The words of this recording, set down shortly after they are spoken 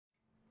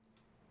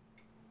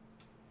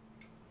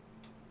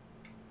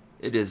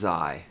It is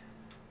I,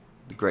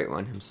 the Great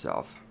One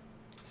himself.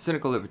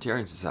 Cynical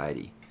Libertarian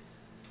Society.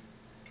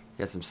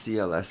 Got some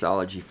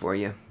CLSology for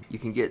you. You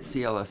can get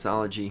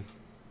CLSology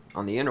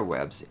on the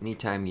interwebs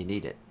anytime you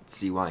need it.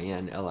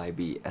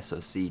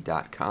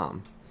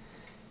 cynlibsoc.com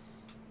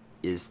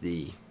is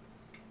the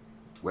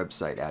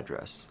website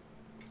address.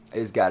 I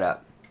just got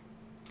up.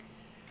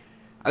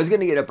 I was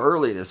going to get up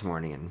early this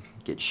morning and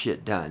get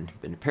shit done,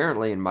 but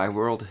apparently in my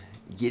world,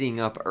 getting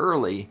up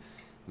early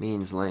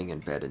means laying in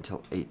bed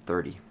until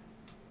 8:30.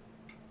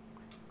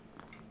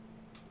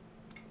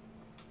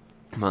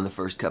 I'm on the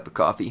first cup of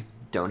coffee.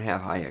 Don't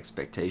have high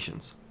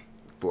expectations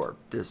for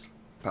this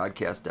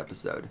podcast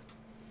episode.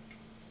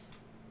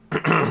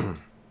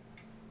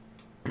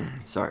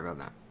 Sorry about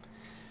that.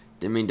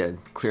 Didn't mean to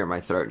clear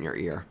my throat in your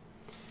ear.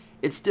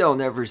 It still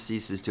never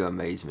ceases to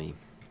amaze me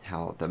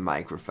how the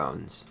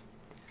microphones,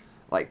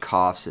 like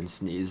coughs and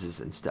sneezes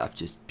and stuff,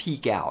 just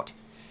peak out.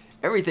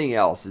 Everything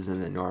else is in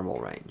the normal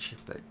range.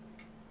 But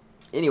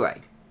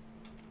anyway.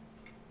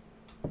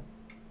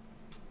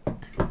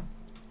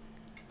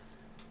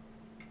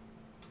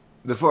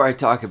 Before I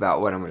talk about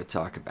what I'm going to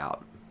talk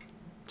about,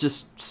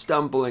 just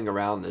stumbling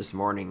around this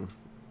morning,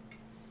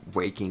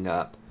 waking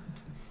up,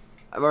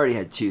 I've already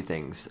had two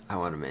things I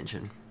want to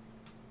mention.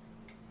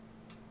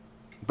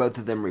 Both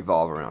of them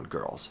revolve around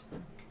girls.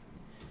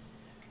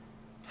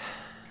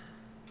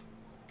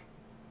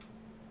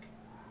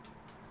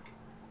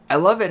 I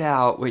love it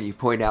how when you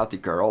point out to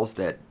girls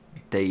that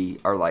they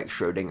are like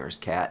Schrodinger's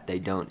cat, they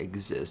don't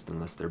exist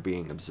unless they're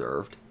being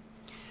observed.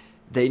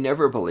 They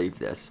never believe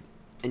this.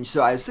 And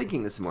so I was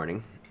thinking this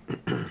morning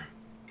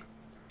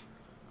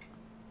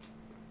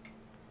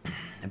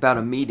about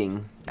a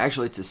meeting.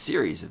 Actually, it's a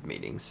series of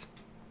meetings.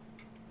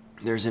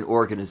 There's an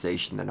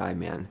organization that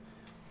I'm in,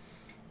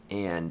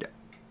 and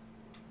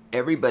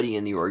everybody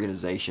in the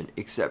organization,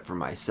 except for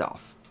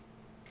myself,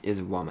 is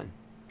a woman.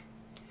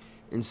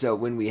 And so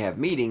when we have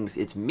meetings,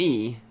 it's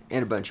me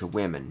and a bunch of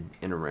women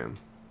in a room.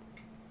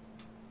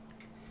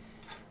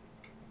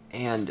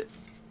 And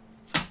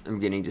I'm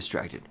getting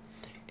distracted.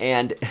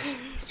 And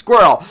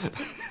squirrel!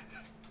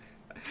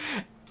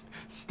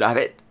 Stop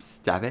it.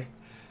 Stop it.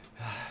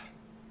 It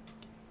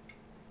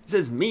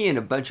says me and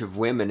a bunch of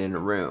women in a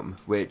room,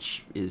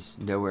 which is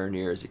nowhere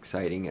near as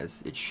exciting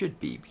as it should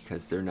be,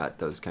 because they're not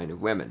those kind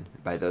of women.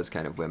 By those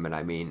kind of women,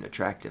 I mean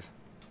attractive.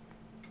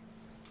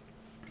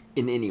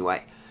 In any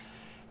way.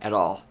 At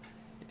all.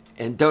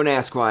 And don't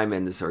ask why I'm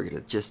in this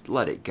organization. Just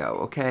let it go,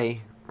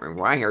 okay?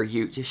 Why are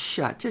you? Just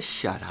shut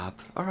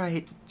up.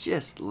 Alright,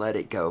 just let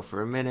it go for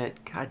a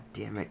minute. God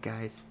damn it,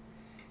 guys.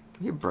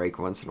 Give me a break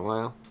once in a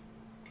while.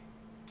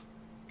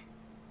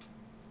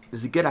 It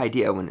was a good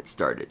idea when it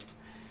started.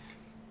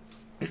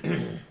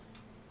 I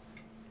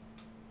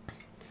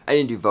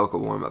didn't do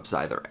vocal warm-ups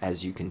either,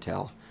 as you can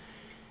tell.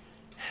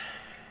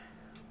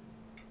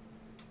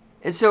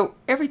 And so,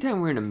 every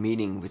time we're in a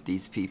meeting with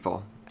these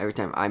people, every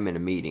time I'm in a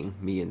meeting,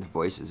 me and the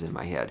voices in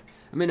my head,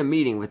 I'm in a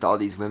meeting with all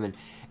these women,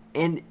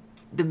 and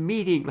the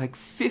meeting, like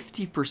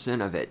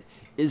 50% of it,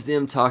 is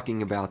them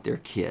talking about their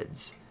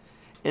kids.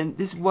 And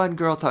this one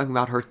girl talking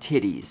about her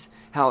titties,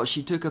 how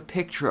she took a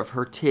picture of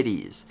her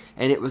titties,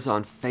 and it was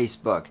on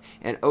Facebook,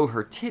 and oh,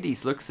 her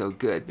titties look so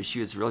good, but she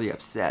was really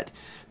upset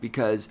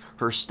because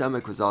her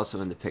stomach was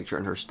also in the picture,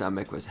 and her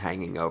stomach was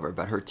hanging over,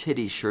 but her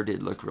titties sure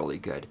did look really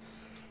good.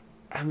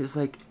 I'm just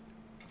like,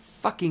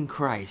 fucking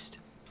Christ.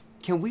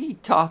 Can we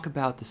talk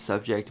about the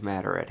subject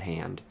matter at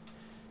hand?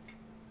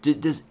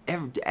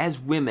 As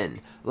women,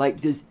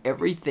 like, does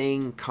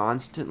everything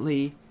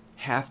constantly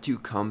have to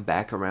come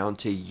back around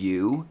to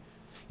you?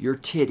 Your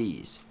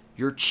titties,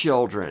 your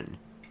children,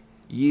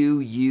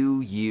 you.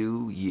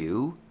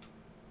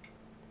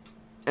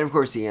 And of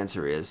course the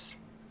answer is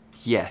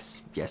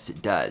yes,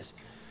 it does.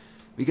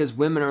 Because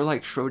women are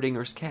like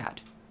Schrodinger's cat.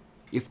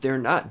 If they're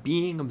not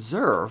being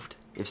observed,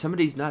 if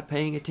somebody's not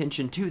paying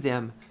attention to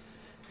them,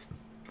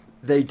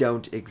 they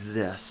don't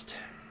exist.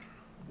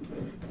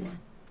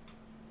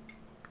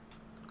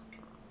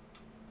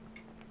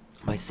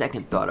 My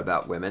second thought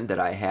about women that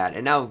I had,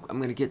 and now I'm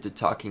going to get to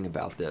talking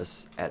about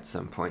this at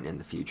some point in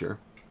the future.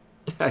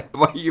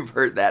 Boy, you've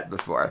heard that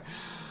before.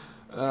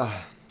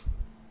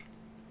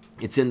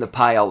 It's in the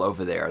pile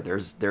over there.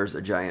 There's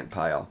a giant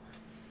pile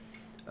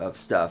of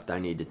stuff that I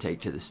need to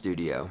take to the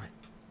studio,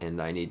 and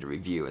I need to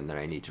review, and then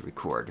I need to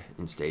record,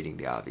 in stating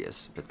the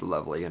obvious, with the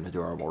lovely and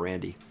adorable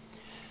Randy.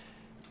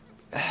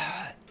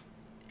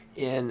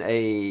 In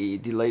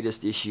the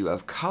latest issue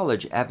of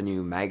College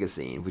Avenue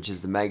magazine, which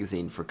is the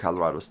magazine for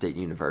Colorado State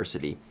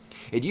University.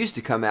 It used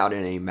to come out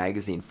in a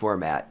magazine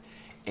format,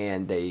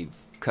 and they've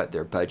cut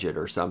their budget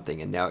or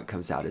something, and now it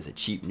comes out as a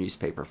cheap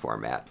newspaper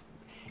format.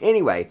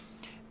 Anyway,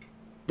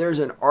 there's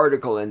an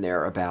article in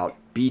there about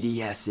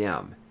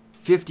BDSM,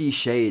 50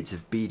 Shades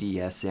of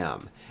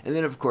BDSM, and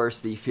then of course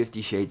the 50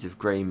 Shades of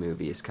Grey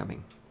movie is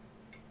coming.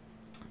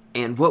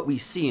 And what we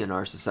see in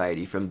our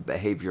society from the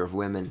behavior of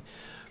women,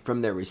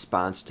 from their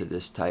response to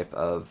this type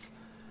of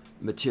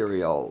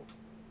material,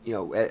 you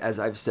know, as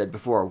I've said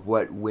before,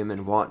 what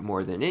women want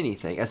more than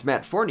anything, as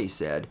Matt Forney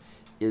said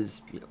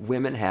is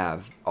women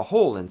have a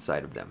hole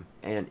inside of them.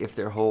 And if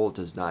their hole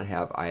does not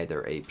have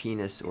either a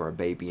penis or a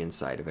baby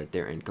inside of it,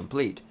 they're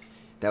incomplete.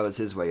 That was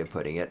his way of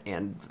putting it,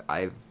 and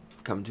I've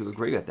come to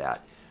agree with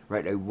that.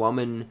 Right? A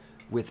woman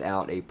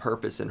without a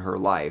purpose in her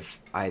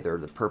life, either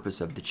the purpose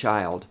of the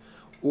child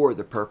or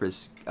the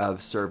purpose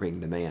of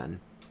serving the man,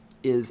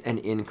 is an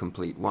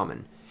incomplete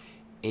woman.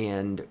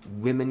 And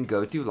women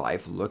go through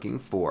life looking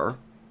for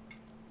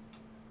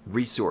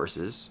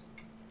resources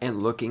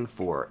and looking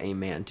for a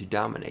man to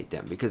dominate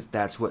them, because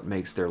that's what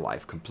makes their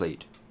life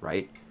complete,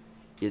 right?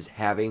 Is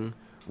having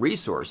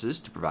resources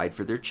to provide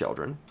for their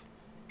children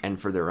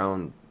and for their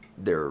own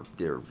their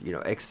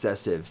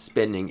excessive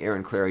spending.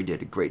 Aaron Clary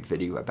did a great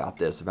video about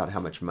this, about how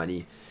much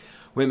money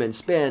women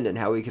spend and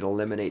how we could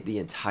eliminate the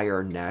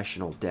entire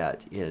national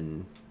debt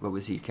in, what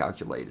was he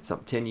calculated,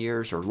 something 10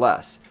 years or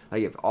less.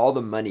 Like, if all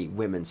the money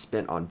women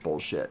spent on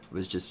bullshit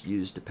was just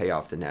used to pay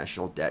off the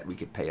national debt, we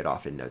could pay it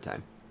off in no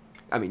time.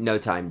 I mean, no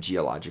time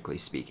geologically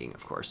speaking,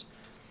 of course.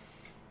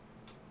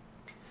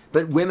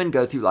 But women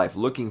go through life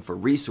looking for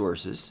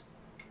resources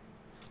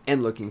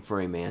and looking for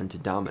a man to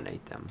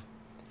dominate them.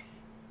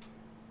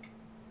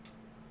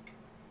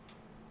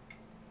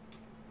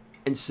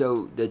 And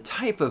so the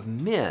type of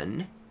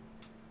men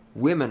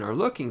women are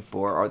looking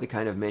for are the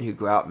kind of men who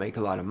go out, make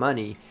a lot of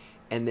money,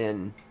 and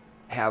then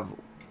have,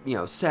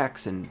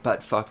 sex and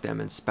butt fuck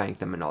them and spank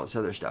them and all this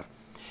other stuff.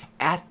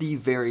 At the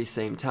very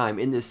same time,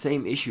 in the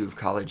same issue of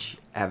College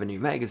Avenue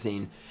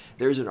magazine,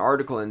 there's an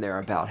article in there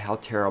about how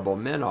terrible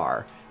men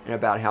are and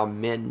about how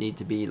men need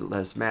to be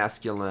less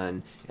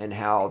masculine, and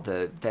how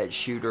that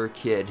shooter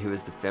kid who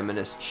is the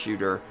feminist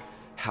shooter,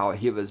 how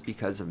he was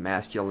because of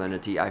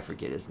masculinity. I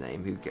forget his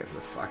name. Who gives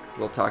a fuck?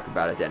 We'll talk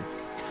about it then.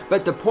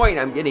 But the point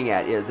I'm getting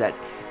at is that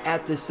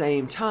at the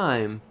same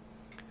time,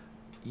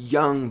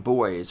 young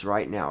boys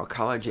right now,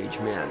 college-age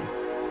men,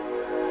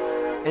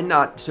 and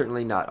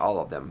certainly not all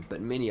of them, but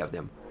many of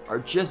them, are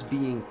just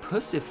being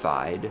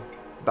pussified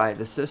by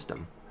the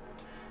system.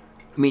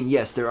 I mean,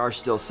 yes, there are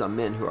still some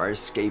men who are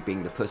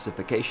escaping the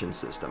pussification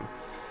system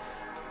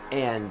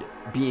and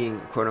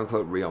being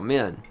quote-unquote real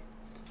men.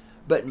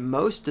 But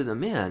most of the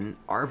men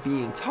are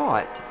being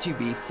taught to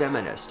be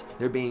feminist.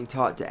 They're being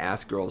taught to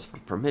ask girls for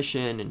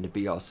permission and to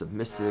be all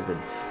submissive and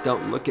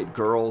don't look at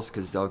girls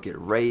because they'll get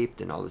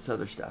raped and all this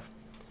other stuff.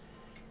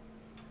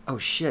 Oh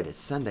shit, it's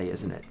Sunday,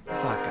 isn't it?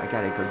 Fuck, I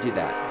gotta go do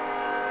that.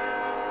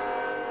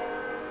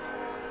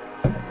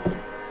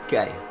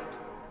 Okay.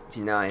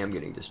 See, now I am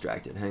getting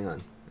distracted. Hang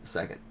on a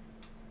second.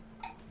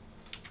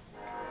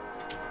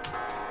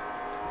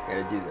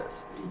 Gotta do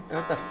this.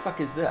 What the fuck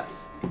is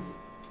this?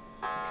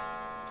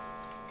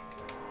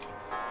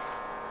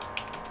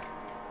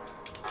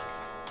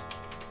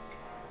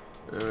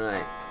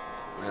 Alright,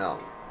 well,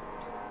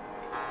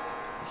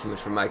 too much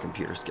for my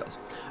computer skills.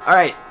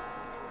 Alright,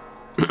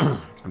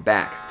 I'm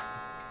back.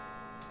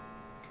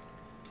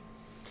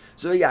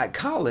 So we got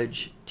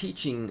college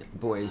teaching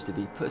boys to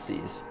be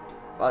pussies,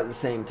 while at the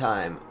same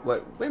time,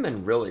 what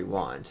women really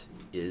want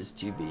is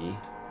to be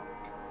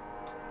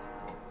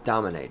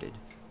dominated.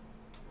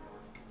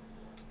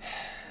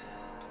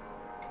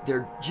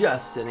 They're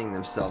just setting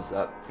themselves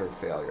up for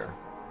failure.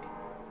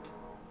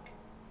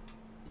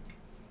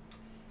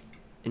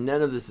 And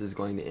none of this is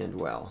going to end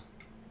well.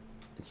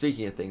 And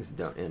speaking of things that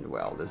don't end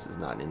well, this is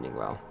not ending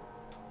well.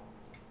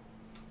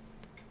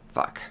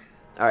 Fuck.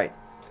 Alright.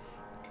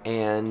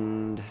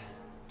 And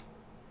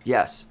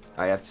yes,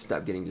 I have to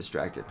stop getting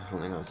distracted.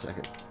 Hold on a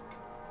second.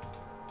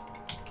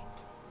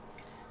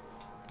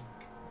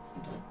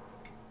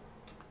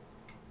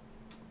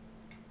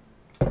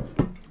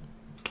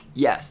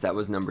 Yes, that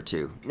was number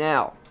 2.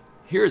 Now,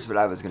 here's what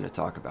I was going to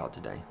talk about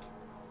today.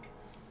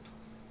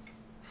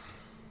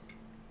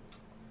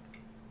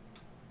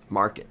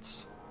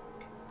 Markets.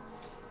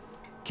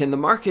 Can the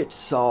market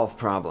solve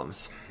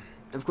problems?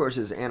 Of course,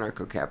 as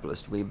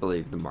anarcho-capitalists, we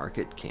believe the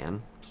market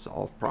can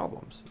solve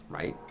problems,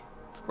 right?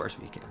 Of course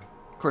we can.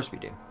 Of course we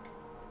do.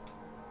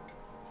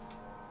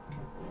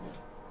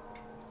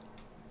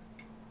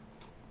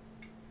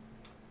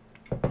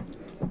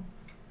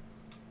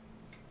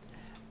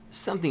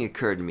 Something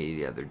occurred to me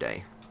the other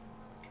day.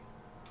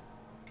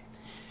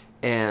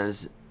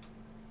 As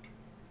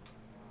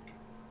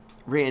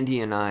Randy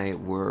and I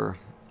were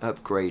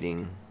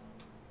upgrading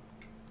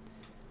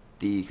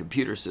the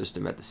computer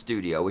system at the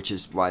studio, which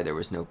is why there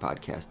was no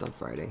podcast on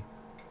Friday.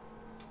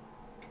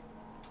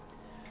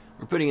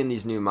 We're putting in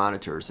these new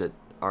monitors that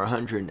are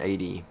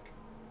 180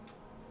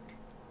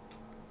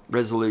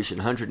 resolution,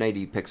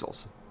 180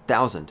 pixels,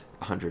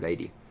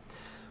 1,180.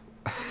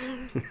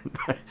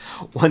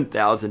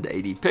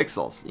 1,080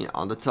 pixels,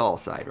 on the tall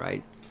side,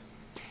 right?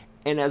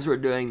 And as we're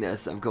doing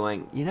this, I'm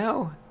going,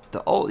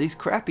 these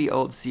crappy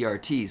old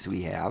CRTs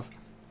we have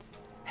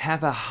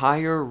a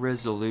higher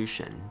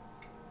resolution,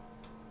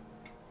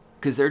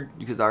 because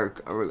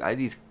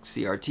these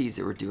CRTs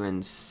that were doing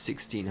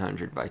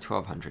 1600 by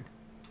 1200.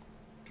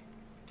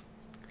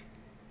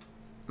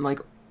 I'm like,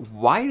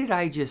 why did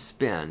I just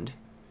spend?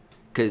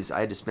 Because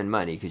I had to spend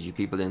money because you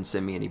people didn't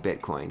send me any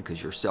Bitcoin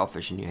because you're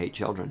selfish and you hate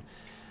children.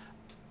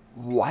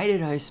 why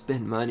did I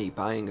spend money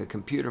buying a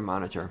computer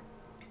monitor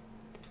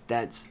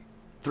that's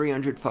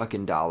 $300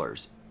 fucking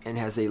dollars and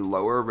has a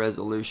lower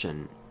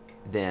resolution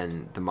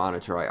than the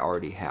monitor I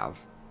already have?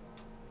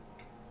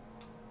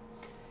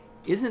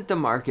 Isn't the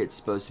market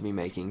supposed to be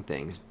making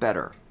things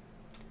better?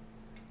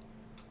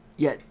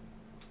 Yet,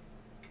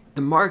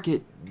 the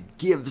market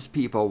gives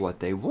people what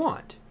they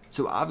want.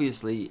 So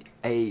obviously,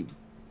 a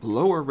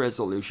lower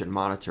resolution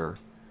monitor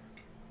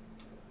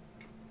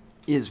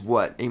is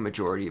what a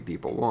majority of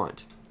people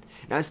want.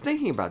 Now, I was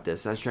thinking about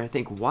this. I was trying to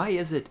think, why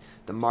is it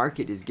the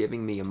market is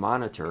giving me a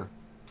monitor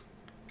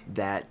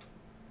that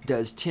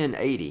does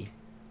 1080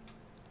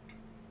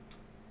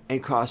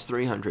 and costs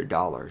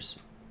 $300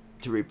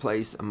 to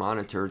replace a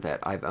monitor that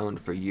I've owned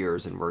for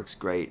years and works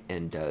great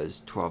and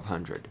does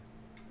 $1,200?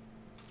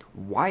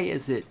 Why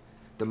is it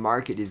the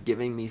market is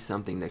giving me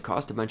something that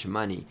cost a bunch of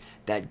money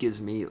that gives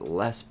me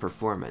less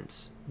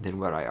performance than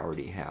what I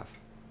already have?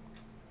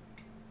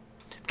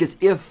 Because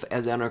if,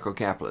 as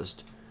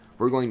anarcho-capitalists,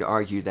 we're going to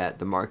argue that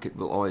the market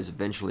will always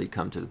eventually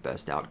come to the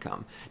best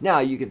outcome. Now,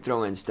 you can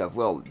throw in stuff,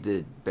 well,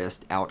 the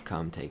best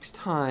outcome takes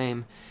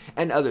time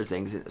and other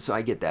things, so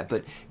I get that.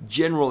 But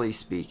generally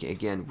speaking,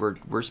 again,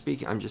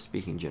 I'm just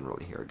speaking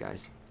generally here,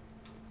 guys.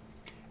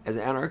 As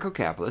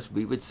anarcho-capitalists,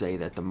 we would say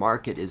that the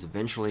market is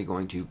eventually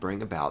going to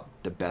bring about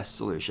the best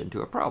solution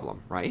to a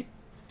problem, right?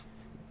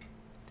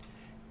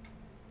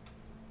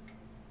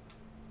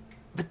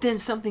 But then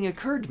something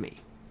occurred to me.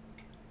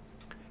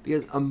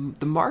 Because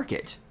the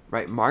market,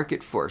 right,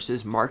 market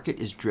forces, market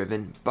is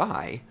driven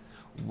by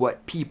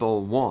what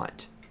people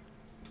want.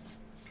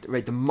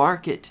 Right, the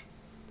market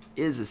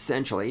is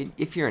essentially,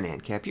 if you're an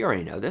ANCAP, you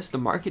already know this, the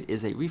market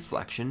is a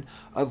reflection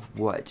of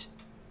what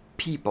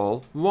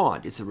people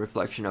want. It's a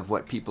reflection of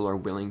what people are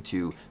willing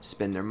to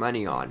spend their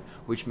money on,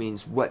 which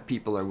means what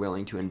people are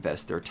willing to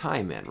invest their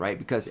time in, right?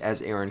 Because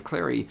as Aaron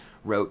Clarey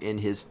wrote in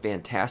his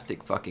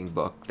fantastic fucking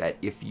book, that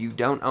if you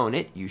don't own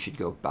it, you should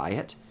go buy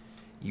it.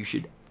 You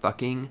should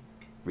fucking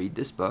read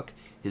this book.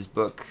 His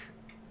book,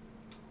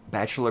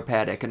 Bachelor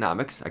Pad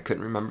Economics. I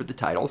couldn't remember the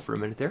title for a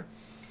minute there.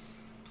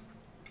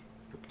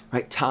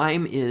 Right,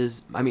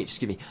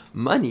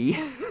 money,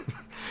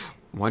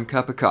 one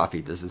cup of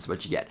coffee, this is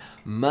what you get.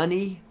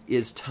 Money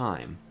is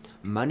time.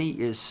 Money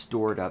is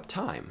stored up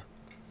time.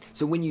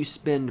 So when you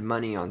spend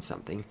money on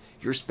something,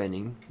 you're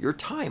spending your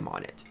time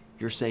on it.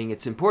 You're saying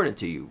it's important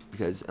to you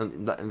because,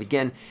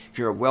 again, if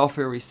you're a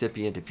welfare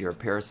recipient, if you're a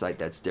parasite,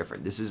 that's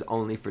different. This is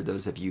only for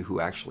those of you who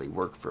actually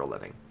work for a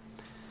living.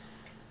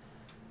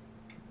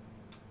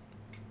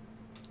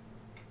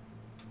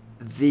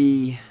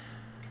 The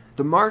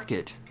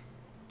market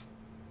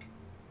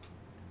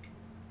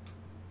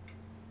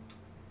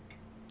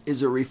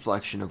is a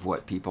reflection of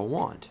what people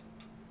want.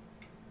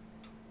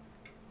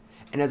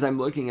 And as I'm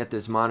looking at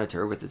this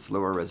monitor with its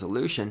lower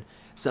resolution,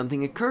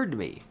 something occurred to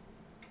me.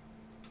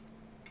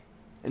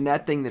 And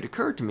that thing that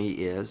occurred to me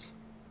is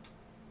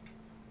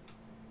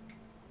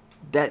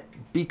that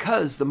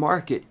because the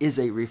market is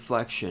a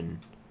reflection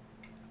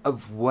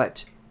of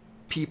what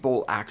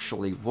people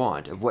actually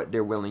want, of what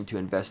they're willing to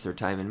invest their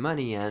time and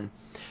money in,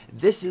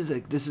 this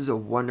is a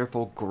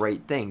wonderful,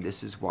 great thing.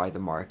 This is why the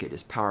market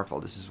is powerful.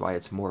 This is why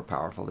it's more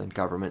powerful than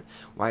government,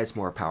 why it's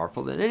more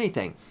powerful than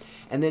anything.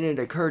 And then it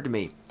occurred to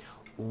me,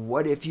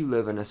 what if you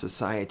live in a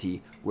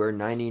society where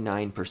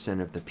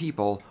 99% of the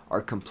people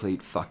are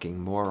complete fucking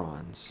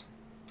morons?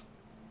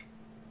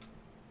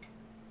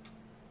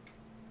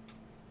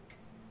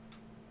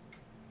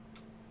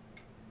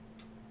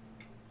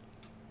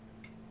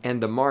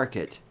 And the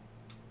market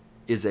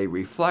is a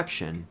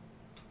reflection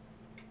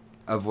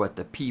of what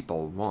the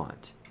people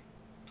want.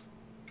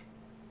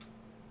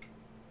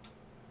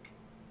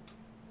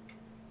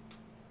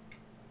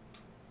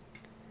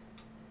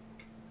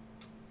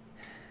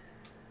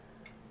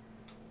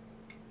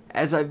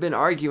 As I've been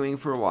arguing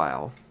for a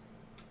while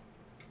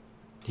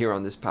here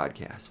on this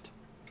podcast,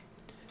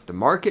 the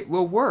market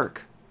will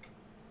work,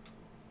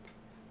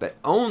 but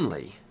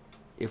only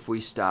if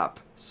we stop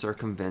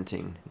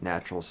circumventing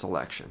natural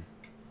selection.